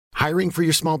Hiring for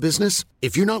your small business?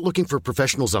 If you're not looking for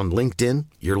professionals on LinkedIn,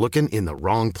 you're looking in the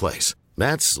wrong place.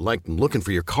 That's like looking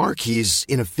for your car keys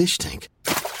in a fish tank.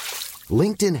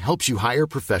 LinkedIn helps you hire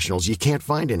professionals you can't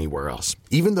find anywhere else,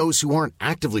 even those who aren't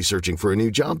actively searching for a new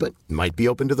job but might be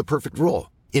open to the perfect role.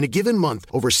 In a given month,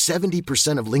 over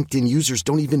 70% of LinkedIn users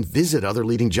don't even visit other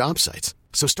leading job sites.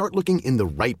 So start looking in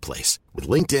the right place. With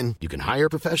LinkedIn, you can hire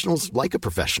professionals like a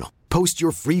professional. Post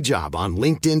your free job on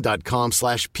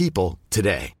linkedin.com/people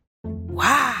today.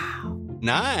 Wow.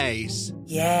 Nice.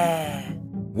 Yeah.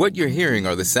 What you're hearing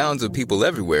are the sounds of people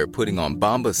everywhere putting on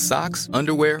Bombas socks,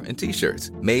 underwear, and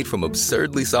T-shirts made from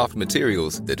absurdly soft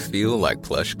materials that feel like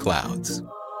plush clouds.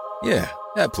 Yeah,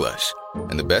 that plush.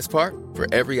 And the best part? For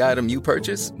every item you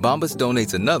purchase, Bombas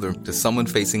donates another to someone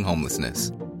facing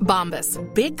homelessness. Bombas.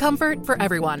 Big comfort for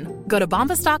everyone. Go to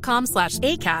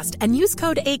bombas.com/ACAST and use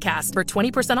code ACAST for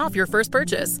 20% off your first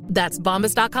purchase. That's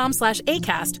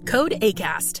bombas.com/ACAST. Code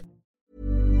ACAST.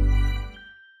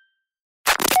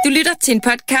 Du lytter til en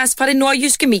podcast fra det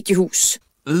nordjyske mediehus.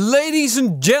 Ladies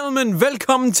and gentlemen,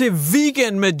 velkommen til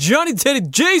Weekend med Johnny Teddy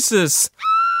Jesus.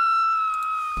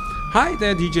 Hej, det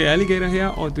er DJ Alligator her,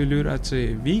 og du lytter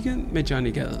til Weekend med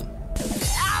Johnny Gade.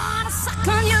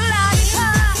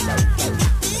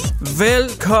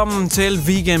 Velkommen til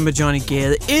Weekend med Johnny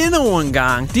Gade. Endnu en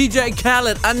gang. DJ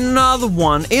Khaled, another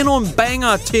one. Endnu en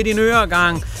banger til din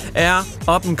øregang er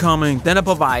up and coming. Den er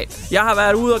på vej. Jeg har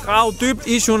været ude og grave dybt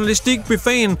i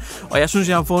journalistikbuffeten, og jeg synes,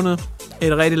 jeg har fundet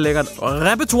et rigtig lækkert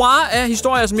repertoire af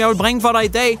historier, som jeg vil bringe for dig i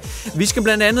dag. Vi skal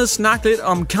blandt andet snakke lidt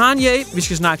om Kanye, vi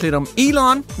skal snakke lidt om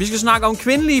Elon, vi skal snakke om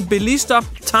kvindelige bilister,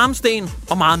 tarmsten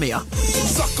og meget mere.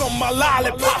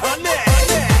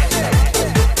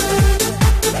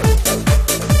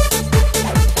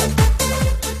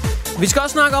 Vi skal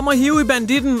også snakke om at hive i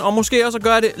banditten, og måske også at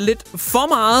gøre det lidt for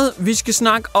meget. Vi skal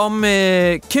snakke om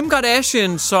Kim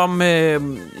Kardashian, som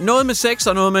noget med sex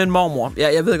og noget med en mormor.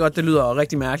 Ja, jeg ved godt, det lyder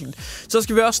rigtig mærkeligt. Så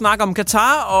skal vi også snakke om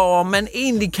Katar, og om man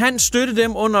egentlig kan støtte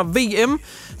dem under VM.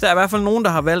 Der er i hvert fald nogen,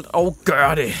 der har valgt at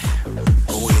gøre det.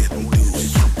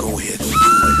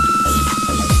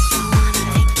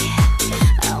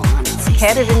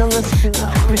 Katte, det er noget med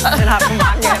skider, hvis den har for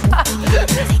mange af dem.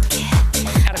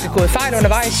 Er der begået fejl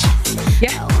undervejs? Ja.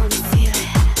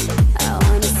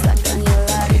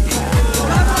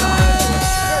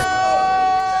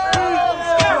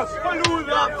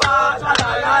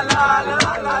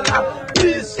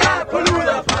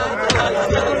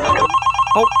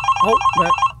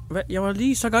 Hvad? Jeg var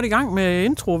lige så godt i gang med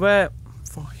intro. Hvad?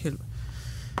 For helvede.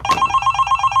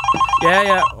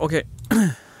 Ja, okay.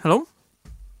 Hallo?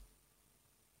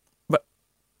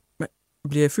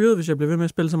 Bliver jeg fyret, hvis jeg bliver ved med at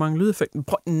spille så mange lydeffekter?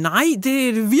 Nej,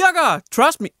 det virker!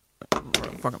 Trust me!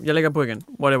 Fuck, jeg lægger på igen.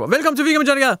 Whatever. Velkommen til Weekend med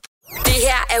Johnny Gade. Det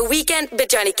her er Weekend med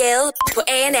Johnny Gade på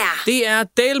ANR. Det er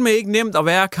dælme ikke nemt at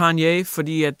være Kanye,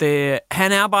 fordi at,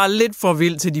 han er bare lidt for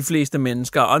vild til de fleste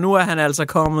mennesker, og nu er han altså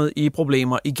kommet i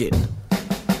problemer igen.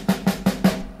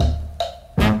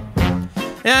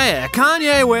 Ja,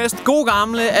 Kanye West, god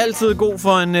gamle, altid god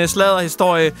for en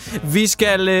sladderhistorie. Vi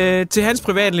skal til hans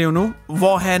privatliv nu,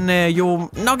 hvor han jo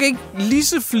nok ikke lige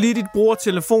så flittigt bruger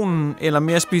telefonen, eller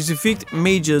mere specifikt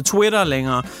mediet Twitter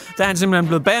længere. Der er han simpelthen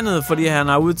blevet bandet, fordi han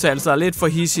har udtalt sig lidt for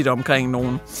hissigt omkring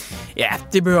nogen. Ja,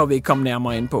 det behøver vi ikke komme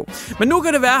nærmere ind på. Men nu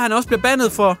kan det være, at han også bliver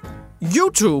bandet for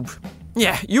YouTube.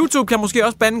 Ja, YouTube kan måske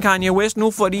også bande Kanye West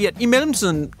nu, fordi at i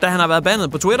mellemtiden, da han har været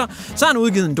bandet på Twitter, så har han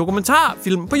udgivet en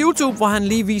dokumentarfilm på YouTube, hvor han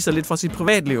lige viser lidt fra sit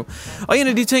privatliv. Og en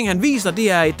af de ting, han viser,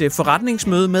 det er et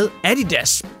forretningsmøde med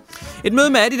Adidas. Et møde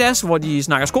med Adidas, hvor de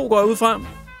snakker sko, går ud fra.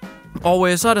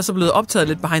 Og så er der så blevet optaget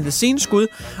lidt behind the scenes skud.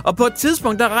 Og på et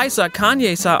tidspunkt, der rejser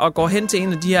Kanye sig og går hen til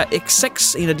en af de her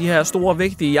execs, en af de her store,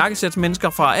 vigtige jakkesætsmennesker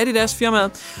fra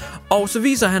Adidas-firmaet. Og så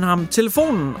viser han ham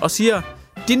telefonen og siger: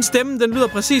 din stemme, den lyder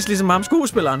præcis ligesom ham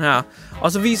skuespilleren her.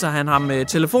 Og så viser han ham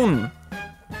telefonen.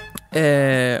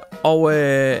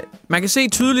 Man kan se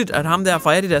tydeligt, at ham der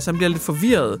fra Adidas, han bliver lidt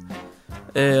forvirret.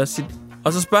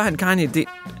 Og så spørger han Kanye, det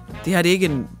her det er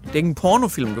ikke en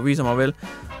pornofilm, du viser mig vel?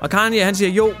 Og Kanye, han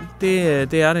siger, jo,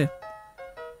 det er det.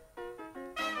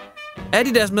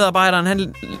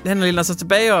 Adidas-medarbejderen, han læner sig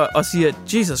tilbage og siger,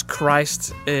 Jesus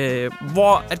Christ.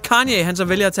 Hvor at Kanye, han så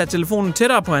vælger at tage telefonen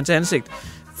tættere på hans ansigt.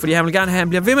 Fordi han vil gerne have, at han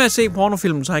bliver ved med at se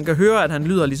pornofilmen, så han kan høre, at han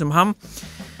lyder ligesom ham.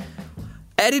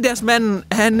 Adidas-manden,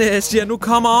 han siger nu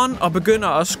come on, og begynder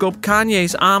at skubbe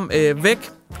Kanyes arm væk.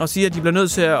 Og siger, at de bliver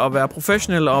nødt til at være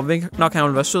professionelle, og nok han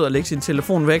vil være sød og lægge sin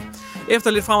telefon væk.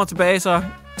 Efter lidt frem og tilbage, så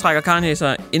trækker Kanye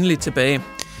sig endelig tilbage.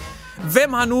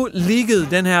 Hvem har nu leaget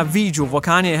den her video, hvor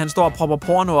Kanye han står og propper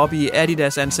porno op i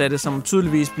Adidas ansatte, som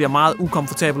tydeligvis bliver meget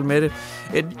ukomfortabel med det?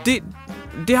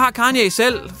 Det har Kanye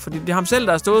selv, fordi det er ham selv,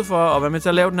 der har stået for at være med til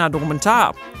at lave den her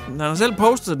dokumentar. Han har selv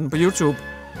postet den på YouTube.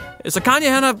 Så Kanye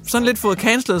han har sådan lidt fået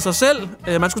cancelet sig selv.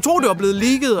 Man skulle tro, det var blevet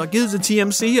leaget og givet til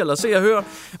TMC eller Se og Hør,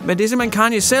 men det er simpelthen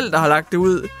Kanye selv, der har lagt det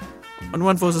ud. Og nu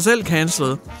har han fået sig selv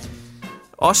cancelet.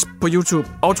 Også på YouTube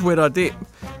og Twitter. Det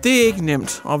er ikke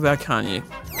nemt at være Kanye.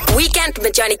 Weekend med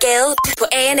Johnny Gade på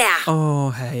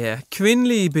ANR. Ja.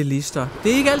 Kvindelige bilister.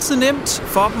 Det er ikke altid nemt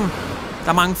for dem. Der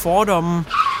er mange fordomme.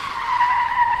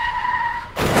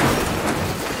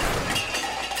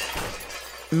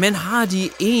 Men har de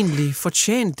egentlig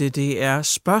fortjent det? Det er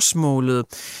spørgsmålet.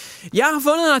 Jeg har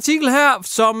fundet en artikel her,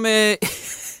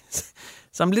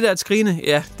 som lidt af et skrine.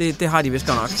 Ja, det har de vist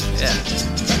godt nok. Ja.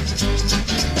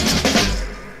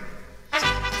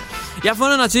 Jeg har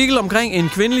fundet en artikel omkring en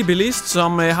kvindelig bilist,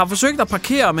 som har forsøgt at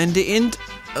parkere, men det endte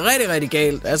rigtig, rigtig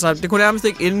galt. Altså, det kunne nærmest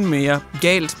ikke ende mere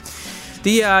galt.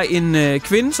 Det er en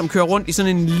kvinde, som kører rundt i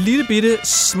sådan en lille bitte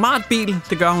smart bil.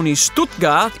 Det gør hun i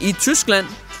Stuttgart i Tyskland.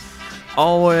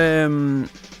 Og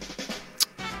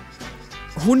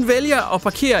hun vælger at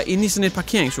parkere inde i sådan et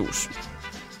parkeringshus.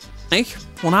 Ikke?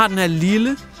 Hun har den her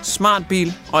lille smart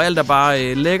bil, og alt er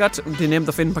bare lækkert. Det er nemt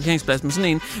at finde en parkeringsplads med sådan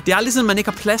en. Det er aldrig sådan, at man ikke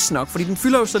har plads nok, fordi den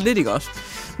fylder jo så lidt, ikke også?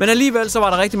 Men alligevel så var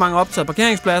der rigtig mange optaget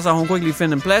parkeringspladser, og hun kunne ikke lige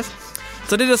finde en plads.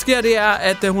 Så det, der sker, det er,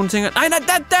 at hun tænker, nej,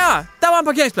 der var en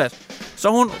parkeringsplads. Så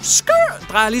hun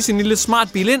drejer lige sin lille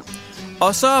smart bil ind,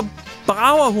 og så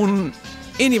brager hun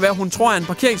ind i, hvad hun tror er en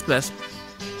parkeringsplads.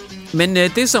 Men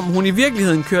det, som hun i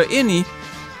virkeligheden kører ind i,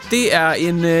 det er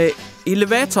en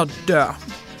elevatordør.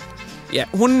 Ja,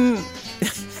 hun...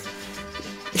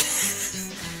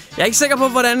 Jeg er ikke sikker på,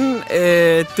 hvordan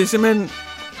det simpelthen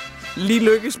lige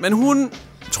lykkes, men hun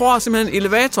tror simpelthen, at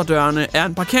elevatordørene er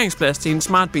en parkeringsplads til en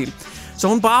smartbil. Så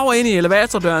hun brager ind i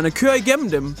elevatordørene, kører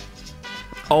igennem dem,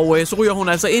 og så ryger hun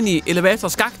altså ind i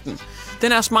elevatorskakten.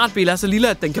 Den her smartbil er så lille,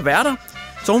 at den kan være der.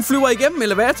 Så hun flyver igennem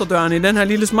elevatordøren i den her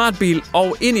lille smartbil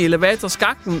og ind i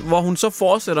elevatorskakten, hvor hun så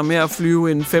fortsætter med at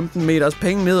flyve en 15 meters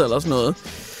penge ned eller sådan noget.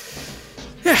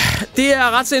 Ja, det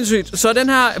er ret sindssygt. Så den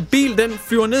her bil, den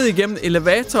flyver ned igennem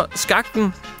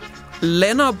elevatorskakten,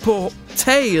 lander på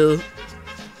taget,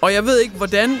 og jeg ved ikke,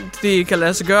 hvordan det kan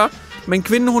lade sig gøre, men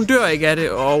kvinden, hun dør ikke af det,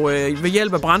 og ved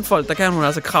hjælp af brandfolk, der kan hun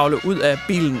altså kravle ud af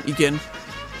bilen igen.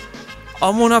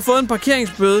 Om hun har fået en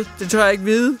parkeringsbøde, det tør jeg ikke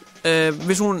vide.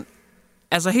 Hvis hun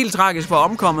altså helt tragisk var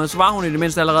omkommet, så var hun i det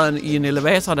mindste allerede i en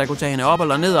elevator, der kunne tage hende op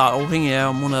eller ned, afhængig af,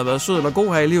 om hun havde været sød eller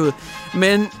god her i livet.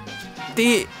 Men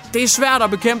det er svært at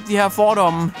bekæmpe de her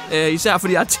fordomme, især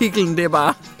fordi artiklen, det er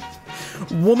bare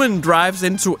woman drives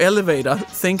into elevator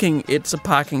thinking it's a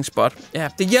parking spot. Ja,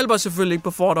 det hjælper selvfølgelig ikke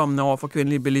på fordommene over for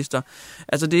kvindelige bilister.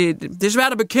 Altså, det er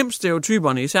svært at bekæmpe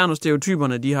stereotyperne, især når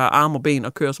stereotyperne, de har arme og ben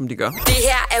og kører, som de gør. Det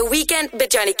her er Weekend med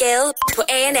Johnny Gade på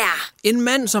ANR. En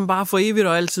mand, som bare for evigt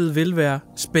og altid vil være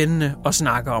spændende at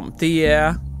snakke om, det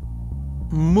er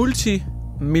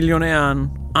multimillionæren,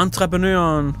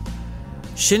 entreprenøren,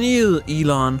 geniet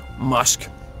Elon Musk.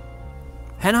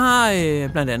 Han har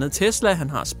blandt andet Tesla, han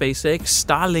har SpaceX,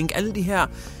 Starlink, alle de her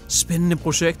spændende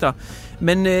projekter.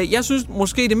 Men jeg synes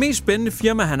måske det mest spændende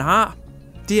firma, han har,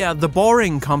 det er The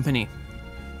Boring Company.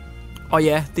 Og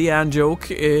ja, det er en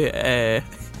joke.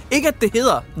 Ikke at det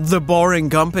hedder The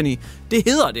Boring Company, det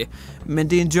hedder det. Men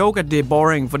det er en joke, at det er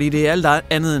boring, fordi det er alt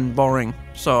andet end boring.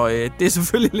 Så det er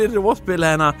selvfølgelig lidt et ordspil,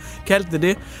 han har kaldt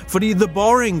det. Fordi The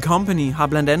Boring Company har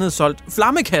blandt andet solgt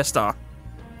flammekastere.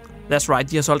 That's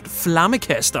right, de har solgt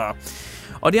flammekastere.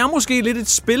 Og det er måske lidt et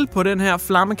spil på den her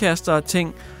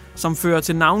flammekaster-ting, som fører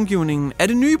til navngivningen af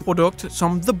det nye produkt,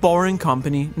 som The Boring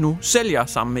Company nu sælger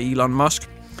sammen med Elon Musk.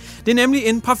 Det er nemlig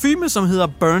en parfume, som hedder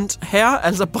Burnt Hair,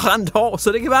 altså brændt hår.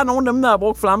 Så det kan være, at nogle af dem, der har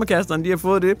brugt flammekasteren, de har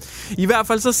fået det. I hvert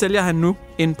fald så sælger han nu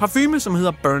en parfume, som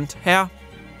hedder Burnt Hair.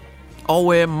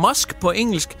 Og Musk på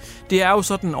engelsk, det er jo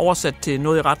sådan oversat til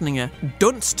noget i retning af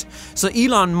dunst. Så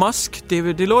Elon Musk,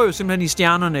 det lå jo simpelthen i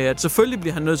stjernerne, at selvfølgelig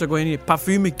bliver han nødt til at gå ind i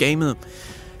parfume-gamet.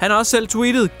 Han har også selv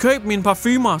tweetet, køb mine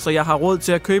parfumer, så jeg har råd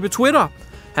til at købe Twitter.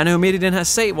 Han er jo midt i den her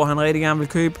sag, hvor han rigtig gerne vil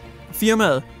købe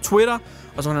firmaet Twitter,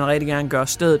 og så vil han rigtig gerne gøre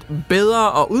stedet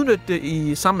bedre og udnytte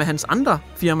det sammen med hans andre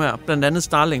firmaer, blandt andet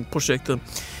Starlink-projektet.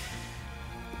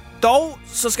 Dog,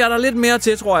 så skal der lidt mere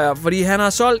til, tror jeg, fordi han har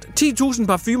solgt 10.000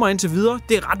 parfumer indtil videre.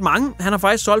 Det er ret mange. Han har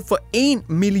faktisk solgt for $1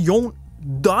 million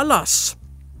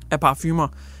af parfumer.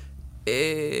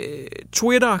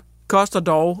 Twitter koster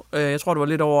dog, jeg tror det var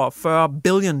lidt over $40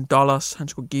 billion, han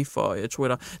skulle give for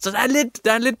Twitter. Så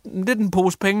der er lidt en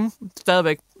pose penge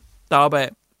stadigvæk deroppe af.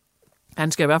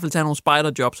 Han skal i hvert fald tage nogle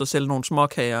spiderjobs og sælge nogle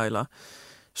småkager, eller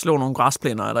slå nogle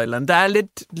græsplæner eller et eller andet. Der er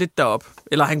lidt derop.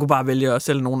 Eller han kunne bare vælge at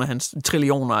sælge nogle af hans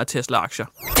trillioner af Tesla-aktier.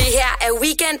 Det her er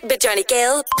Weekend med Johnny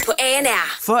Gade på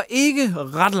ANR. For ikke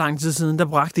ret lang tid siden, der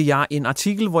bragte jeg en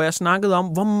artikel, hvor jeg snakkede om,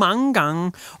 hvor mange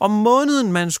gange om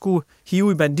måneden man skulle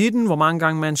hive i banditten, hvor mange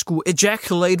gange man skulle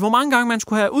ejaculate, hvor mange gange man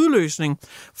skulle have udløsning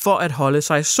for at holde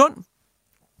sig sund.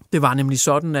 Det var nemlig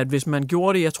sådan, at hvis man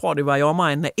gjorde det, jeg tror det var i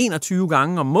omegnen af 21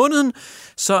 gange om måneden,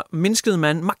 så mindskede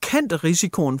man markant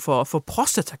risikoen for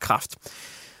prostatakræft.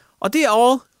 Og det er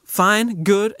all fine,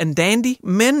 good and dandy,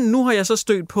 men nu har jeg så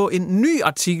stødt på en ny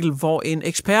artikel, hvor en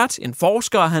ekspert, en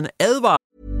forsker, han advarer.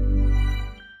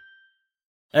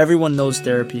 Everyone knows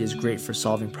therapy is great for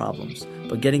solving problems,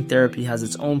 but getting therapy has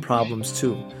its own problems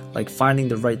too, like finding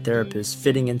the right therapist,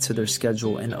 fitting into their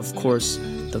schedule, and of course,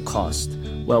 the cost.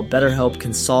 Well, BetterHelp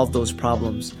can solve those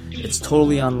problems. It's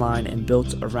totally online and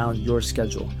built around your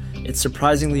schedule. It's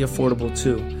surprisingly affordable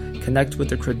too. Connect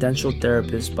with a credentialed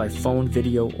therapist by phone,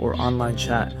 video, or online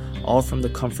chat, all from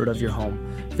the comfort of your home.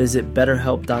 Visit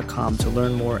BetterHelp.com to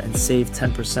learn more and save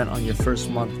 10% on your first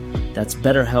month. That's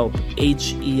BetterHelp,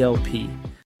 H-E-L-P.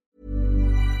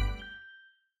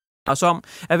 Og som,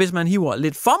 at hvis man hiver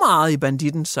lidt for meget i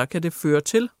banditten, så kan det føre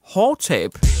til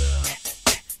hårtab.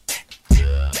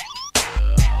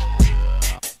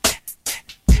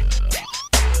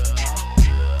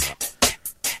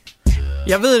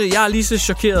 Jeg ved det, jeg er lige så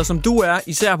chokeret som du er,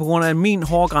 især på grund af, at min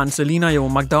hårgrænse ligner jo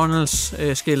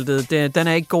McDonald's-skiltet. Den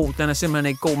er ikke god, den er simpelthen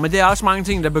ikke god, men det er også mange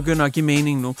ting, der begynder at give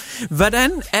mening nu.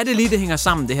 Hvordan er det lige, det hænger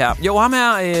sammen, det her? Jo, ham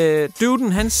her,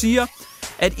 døden, han siger,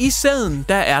 at i sæden,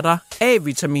 der er der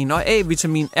A-vitamin, og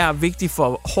A-vitamin er vigtig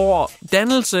for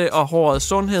hårdannelse og hårets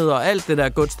sundhed og alt det der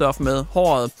good stuff med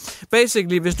håret.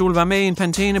 Basically, hvis du vil være med i en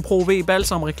Pantene Pro V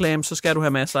balsam-reklame, så skal du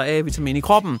have masser af A-vitamin i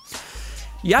kroppen.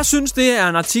 Jeg synes, det er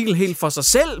en artikel helt for sig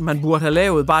selv, man burde have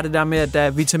lavet. Bare det der med, at der er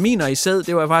vitaminer i sæd,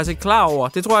 det var jeg faktisk ikke klar over.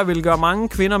 Det tror jeg ville gøre mange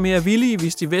kvinder mere villige,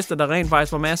 hvis de vidste, at der rent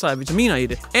faktisk var masser af vitaminer i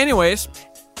det. Anyways,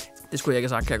 det skulle jeg ikke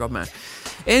have sagt, kan jeg godt mærke.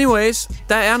 Anyways,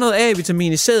 der er noget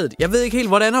A-vitamin i sædet. Jeg ved ikke helt,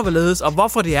 hvordan det ledes, og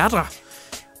hvorfor det er der.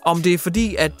 Om det er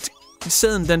fordi, at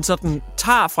sæden den sådan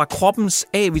tager fra kroppens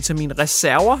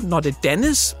A-vitamin-reserver, når det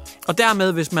dannes. Og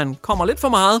dermed, hvis man kommer lidt for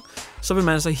meget, så vil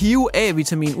man altså hive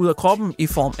A-vitamin ud af kroppen i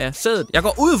form af sædet. Jeg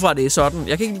går ud fra, det er sådan.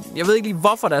 Jeg ved ikke lige,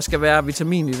 hvorfor der skal være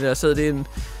vitamin i det der sæd. Det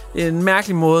er en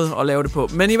mærkelig måde at lave det på.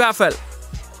 Men i hvert fald,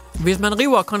 hvis man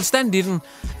river konstant i den,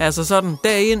 altså sådan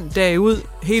dag ind, dag ud,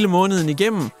 hele måneden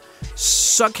igennem,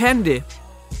 så kan det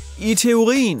i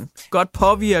teorien godt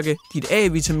påvirke dit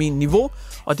A-vitamin-niveau,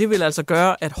 og det vil altså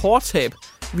gøre, at hårtab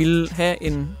vil have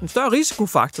en større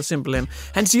risikofaktor simpelthen.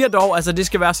 Han siger dog, altså det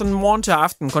skal være sådan morgen til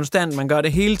aften konstant, man gør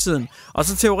det hele tiden. Og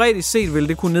så teoretisk set vil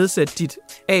det kunne nedsætte dit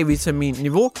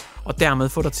A-vitamin-niveau, og dermed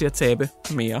få dig til at tabe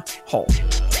mere hår.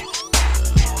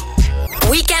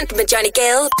 Weekend med Johnny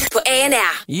Gade på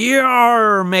ANR.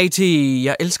 Yeah, matey!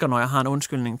 Jeg elsker, når jeg har en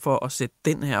undskyldning for at sætte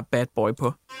den her bad boy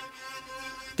på.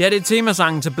 Det er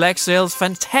temasangen til Black Sails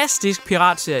fantastisk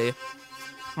piratserie.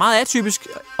 Meget atypisk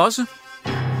også.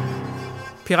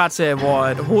 Piratserie, hvor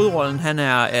at hovedrollen han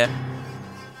er af...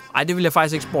 Ej, det vil jeg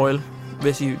faktisk ikke spoil,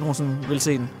 hvis I nogensinde vil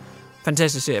se den.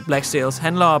 Fantastisk serie, Black Sails.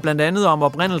 Handler blandt andet om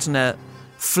oprindelsen af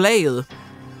flaget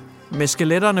med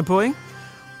skeletterne på, ikke?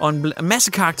 Og en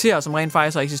masse karakterer, som rent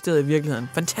faktisk har eksisteret i virkeligheden.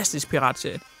 Fantastisk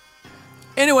piratserie.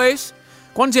 Anyways,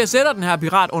 grunden til at jeg sætter den her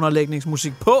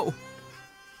piratunderlægningsmusik på,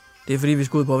 det er fordi vi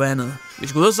skal ud på vandet. Vi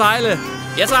skal ud og sejle.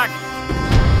 Ja tak!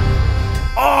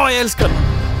 Jeg elsker den.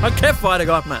 Hold kæft, hvor er det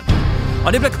godt, mand.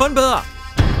 Og det bliver kun bedre.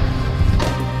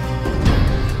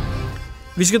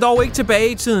 Vi skal dog ikke tilbage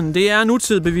i tiden. Det er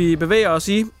nutid, vi bevæger os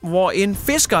i, hvor en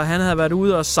fisker, han havde været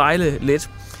ude og sejle lidt.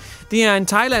 Det er en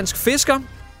thailandsk fisker.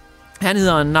 Han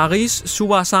hedder Naris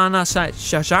Suwasana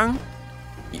Chachang.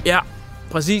 Ja,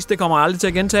 præcis. Det kommer aldrig til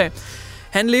at gentage.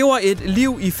 Han lever et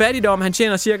liv i fattigdom. Han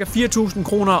tjener cirka 4.000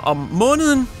 kroner om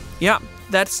måneden. Ja,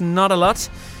 that's not a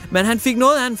lot. Men han fik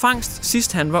noget af en fangst,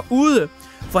 sidst han var ude.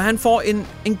 For han får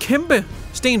en kæmpe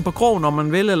sten på krogen, om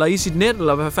man vil, eller i sit net,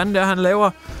 eller hvad fanden det er, han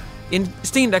laver. En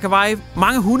sten, der kan veje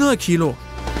mange 100 kilo.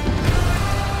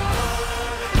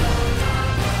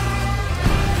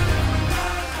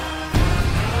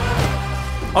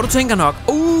 Og du tænker nok,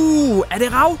 er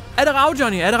det rav? Er det rav,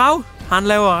 Johnny? Er det rav? Han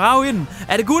laver rav i den.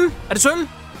 Er det guld? Er det sølv?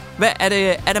 Hvad er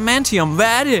det? Er det mantium?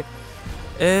 Hvad er det?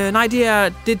 Nej, det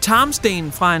er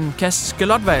tarmsten fra en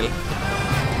kaskelothval.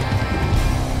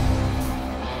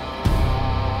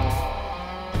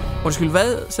 Undskyld,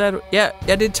 hvad sagde du? Ja,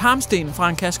 det er tarmsten fra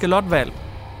en kaskelothval.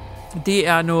 Det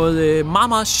er noget meget,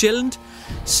 meget sjældent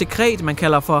sekret, man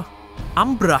kalder for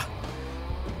ambra.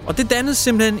 Og det dannes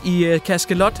simpelthen i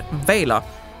kaskelotvaler.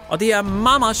 Og det er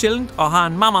meget, meget sjældent og har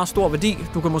en meget, meget stor værdi.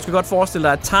 Du kan måske godt forestille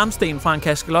dig, at tarmsten fra en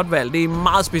kaskelotval, det er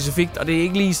meget specifikt, og det er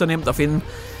ikke lige så nemt at finde.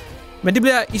 Men det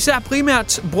bliver især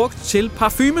primært brugt til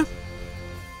parfume.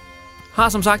 Har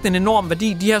som sagt en enorm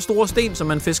værdi. De her store sten, som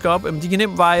man fisker op, de kan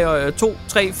nemt veje 2,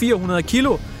 3, 400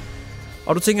 kilo.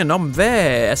 Og du tænker, nå, men hvad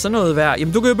er sådan noget værd?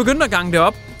 Jamen, du kan jo begynde at gange det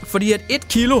op, fordi at 1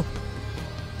 kilo,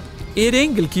 et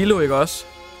enkelt kilo, ikke også?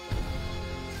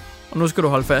 Og nu skal du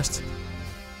holde fast.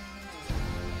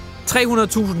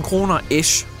 300.000 kroner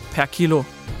ish per kilo.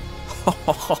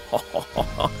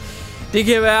 Det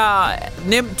kan være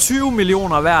nemt 20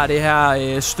 millioner værd, det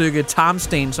her stykke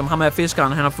tarmsten, som ham af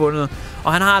fiskeren han har fundet.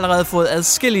 Og han har allerede fået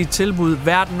adskillige tilbud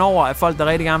verden over af folk, der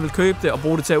rigtig gerne vil købe det og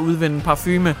bruge det til at udvinde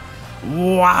parfume.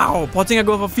 Wow! Prøv at tænke at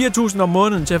gå fra 4.000 om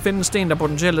måneden til at finde en sten, der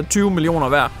potentielt er 20 millioner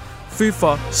værd. Fy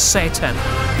for satan.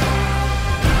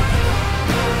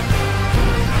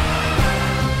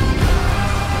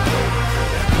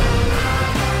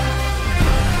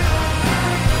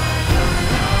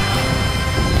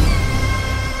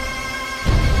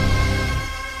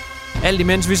 Alt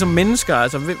imens vi som mennesker,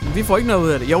 altså vi får ikke noget ud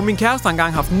af det. Jo, min kæreste har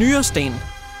engang haft nyresten,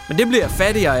 men det bliver jeg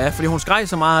fattigere af, fordi hun skreg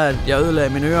så meget, at jeg ødelagde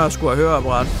mine ører og skulle have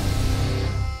høreapparat.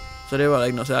 Så det var der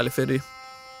ikke noget særligt fedt i.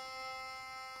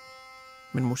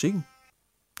 Men musikken,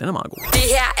 den er meget god. Det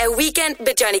her er Weekend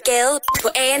med Johnny Gade på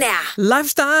ANR.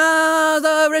 Lifestyle,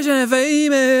 the rich and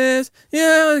famous,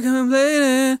 you're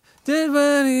complaining. Jeg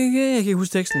kan ikke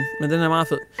huske teksten, men den er meget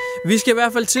fed. Vi skal i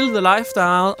hvert fald til The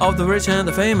Lifestyle of the Rich and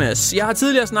the Famous. Jeg har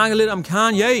tidligere snakket lidt om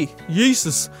Kanye,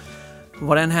 Jesus.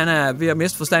 Hvordan han er ved at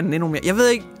miste forstanden endnu mere. Jeg ved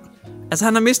ikke, altså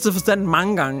han har mistet forstanden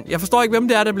mange gange. Jeg forstår ikke, hvem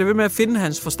det er, der bliver ved med at finde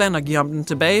hans forstand og give ham den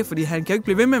tilbage, fordi han kan jo ikke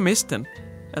blive ved med at miste den.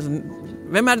 Altså,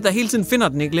 hvem er det, der hele tiden finder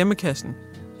den i glemmekassen?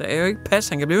 Der er jo ikke pas,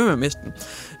 han kan blive ved med at miste den.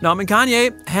 Nå, men Kanye,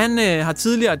 han har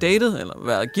tidligere datet, eller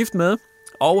været gift med,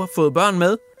 og fået børn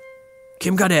med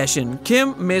Kim Kardashian.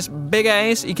 Kim, Miss Big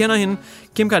Ass, I kender hende.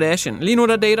 Kim Kardashian. Lige nu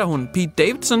der dater hun Pete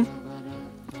Davidson.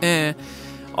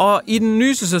 Og i den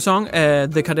nyeste sæson af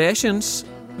The Kardashians,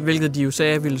 hvilket de jo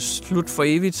sagde ville slutte for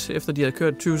evigt, efter de havde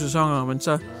kørt 20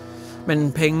 sæsoner,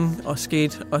 men penge og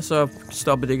skete, og så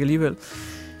stoppede det ikke alligevel.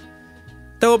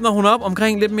 Der åbner hun op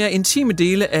omkring lidt mere intime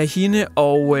dele af hende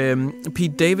og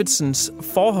Pete Davidsons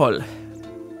forhold.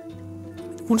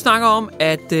 Hun snakker om,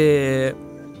 at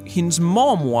hendes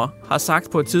mormor har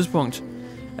sagt på et tidspunkt,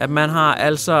 at man har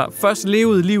altså først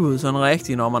levet livet sådan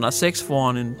rigtigt, når man har sex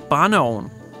foran en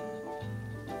brændeovn.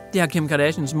 Det har Kim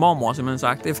Kardashians mormor simpelthen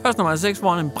sagt. Det er først, når man har sex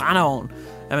foran en brændeovn,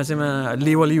 at man simpelthen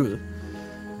lever livet.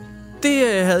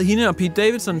 Det havde hende og Pete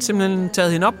Davidson simpelthen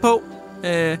taget hende op på.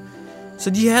 Så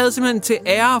de havde simpelthen til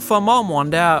ære for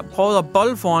mormoren, der prøvede at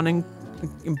bolle foran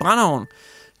en brændeovn.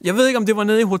 Jeg ved ikke, om det var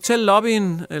nede i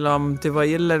hotellobbyen, eller om det var i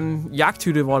et eller andet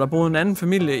jagthytte, hvor der boede en anden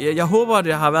familie. Jeg håber, at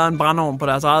det har været en brændeovn på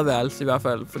deres eget værelse i hvert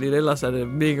fald, fordi ellers er det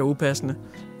mega upassende.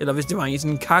 Eller hvis det var i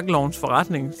sådan en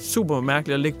kakkelovnsforretning. Super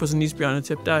mærkeligt at ligge på sådan en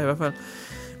isbjørnetæp der i hvert fald.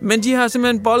 Men de har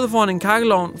simpelthen bollet foran en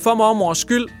kakkelovn for mormors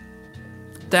skyld.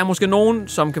 Der er måske nogen,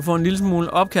 som kan få en lille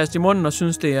smule opkast i munden og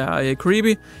synes, det er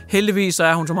creepy. Heldigvis så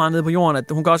er hun så meget nede på jorden, at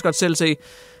hun kan også godt selv se,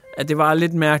 at det var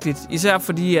lidt mærkeligt. Især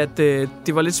fordi, at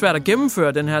det var lidt svært at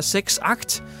gennemføre den her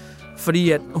sexakt.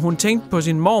 Fordi at hun tænkte på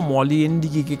sin mormor lige inden de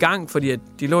gik i gang, fordi at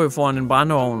de lå jo foran en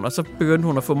brændeovn. Og så begyndte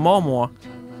hun at få mormor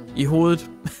i hovedet.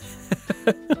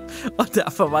 Og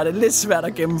derfor var det lidt svært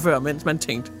at gennemføre, mens man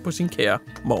tænkte på sin kære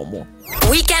mormor.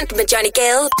 Weekend med Johnny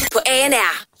Gade på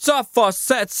ANR. Så for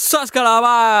sat, så skal der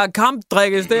bare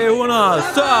kampdrikkes. Det er 100.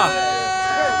 Så.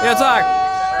 Ja, tak.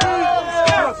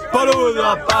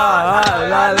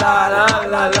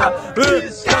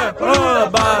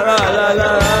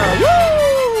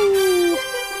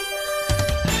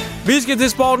 Vi skal til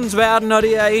sportens verden, og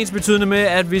det er ensbetydende med,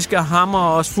 at vi skal hamre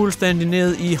os fuldstændig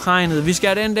ned i hegnet. Vi skal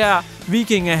have den der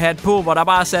vikingehat på, hvor der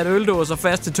bare er sat øldåser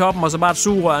fast til toppen, og så bare et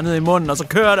sugerør ned i munden, og så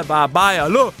kører der bare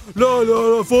bajer,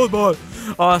 fodbold,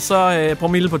 og så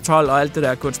promille på 12 og alt det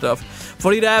der good stuff.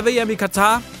 Fordi der er VM i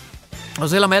Katar, og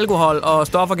selvom alkohol og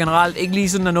stoffer generelt ikke lige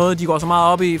sådan er noget, de går så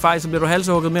meget op i, faktisk så bliver du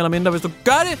halshugget mere eller mindre. Hvis du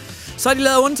gør det, så har de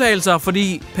lavet undtagelser,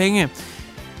 fordi penge.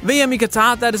 VM i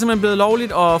Katar, der er det simpelthen blevet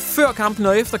lovligt at før kampene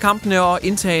og efter kampene og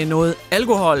indtage noget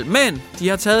alkohol. Men de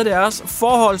har taget deres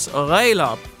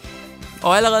forholdsregler.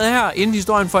 Og allerede her, inden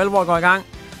historien for alvor går i gang,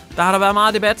 der har der været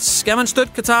meget debat. Skal man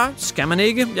støtte Katar? Skal man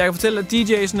ikke? Jeg kan fortælle, at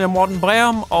DJ'sene Morten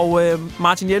Breum og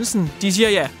Martin Jensen, de siger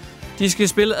ja. De skal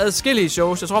spille adskillige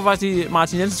shows. Jeg tror faktisk, at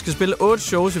Martin Jensen skal spille 8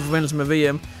 shows i forbindelse med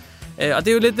VM. Og det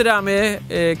er jo lidt det der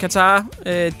med Katar.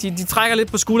 De trækker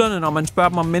lidt på skuldrene, når man spørger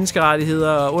dem om menneskerettigheder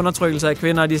og undertrykkelse af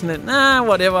kvinder. Og de er sådan lidt,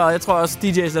 whatever. Jeg tror også,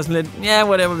 DJ's er sådan lidt,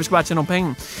 whatever, vi skal bare tjene nogle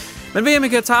penge. Men VM i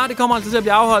Katar, det kommer altså til at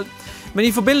blive afholdt. Men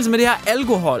i forbindelse med det her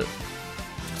alkohol,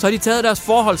 så har de taget deres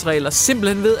forholdsregler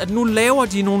simpelthen ved, at nu laver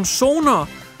de nogle zoner,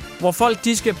 hvor folk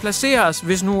de skal placeres,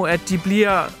 hvis nu at de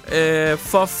bliver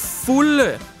for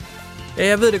fulde. Ja,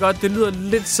 jeg ved det godt, det lyder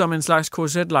lidt som en slags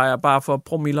korsetlejr, bare for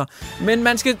promiller. Men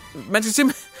man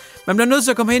bliver nødt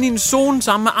til at komme hen i en zone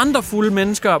sammen med andre fulde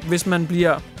mennesker, hvis man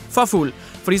bliver for fuld.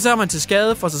 Fordi så er man til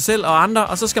skade for sig selv og andre,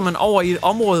 og så skal man over i et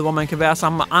område, hvor man kan være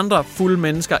sammen med andre fulde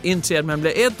mennesker, indtil at man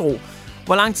bliver ædru.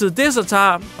 Hvor lang tid det så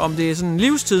tager, om det er sådan en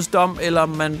livstidsdom, eller om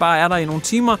man bare er der i nogle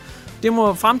timer, det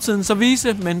må fremtiden så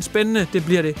vise, men spændende, det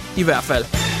bliver det i hvert fald.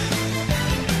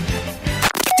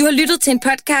 Du har lyttet til en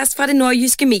podcast fra Det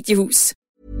Nordjyske Mediehus.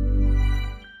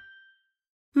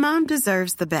 Mom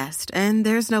deserves the best, and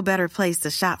there's no better place to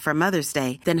shop for Mother's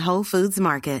Day than Whole Foods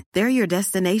Market. They're your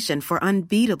destination for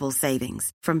unbeatable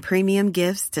savings, from premium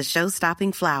gifts to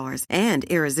show-stopping flowers and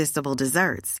irresistible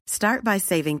desserts. Start by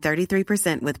saving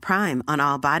 33% with Prime on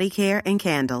all body care and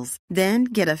candles. Then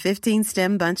get a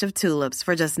 15-stem bunch of tulips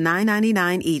for just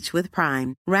 $9.99 each with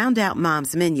Prime. Round out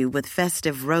Mom's menu with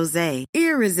festive rosé,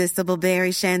 irresistible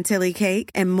berry chantilly cake,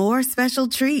 and more special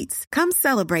treats. Come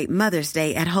celebrate Mother's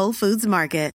Day at Whole Foods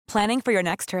Market. Planning for your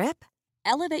next trip?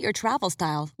 Elevate your travel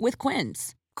style with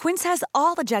Quince. Quince has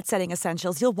all the jet-setting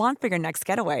essentials you'll want for your next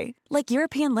getaway, like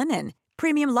European linen,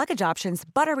 premium luggage options,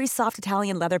 buttery soft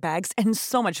Italian leather bags, and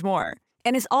so much more.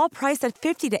 And is all priced at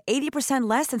 50 to 80%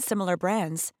 less than similar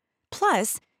brands.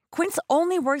 Plus, Quince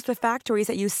only works with factories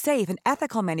that use safe and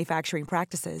ethical manufacturing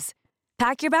practices.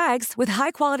 Pack your bags with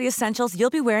high-quality essentials you'll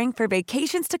be wearing for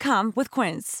vacations to come with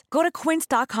Quince. Go to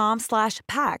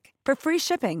quince.com/pack for free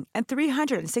shipping and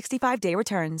 365-day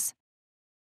returns.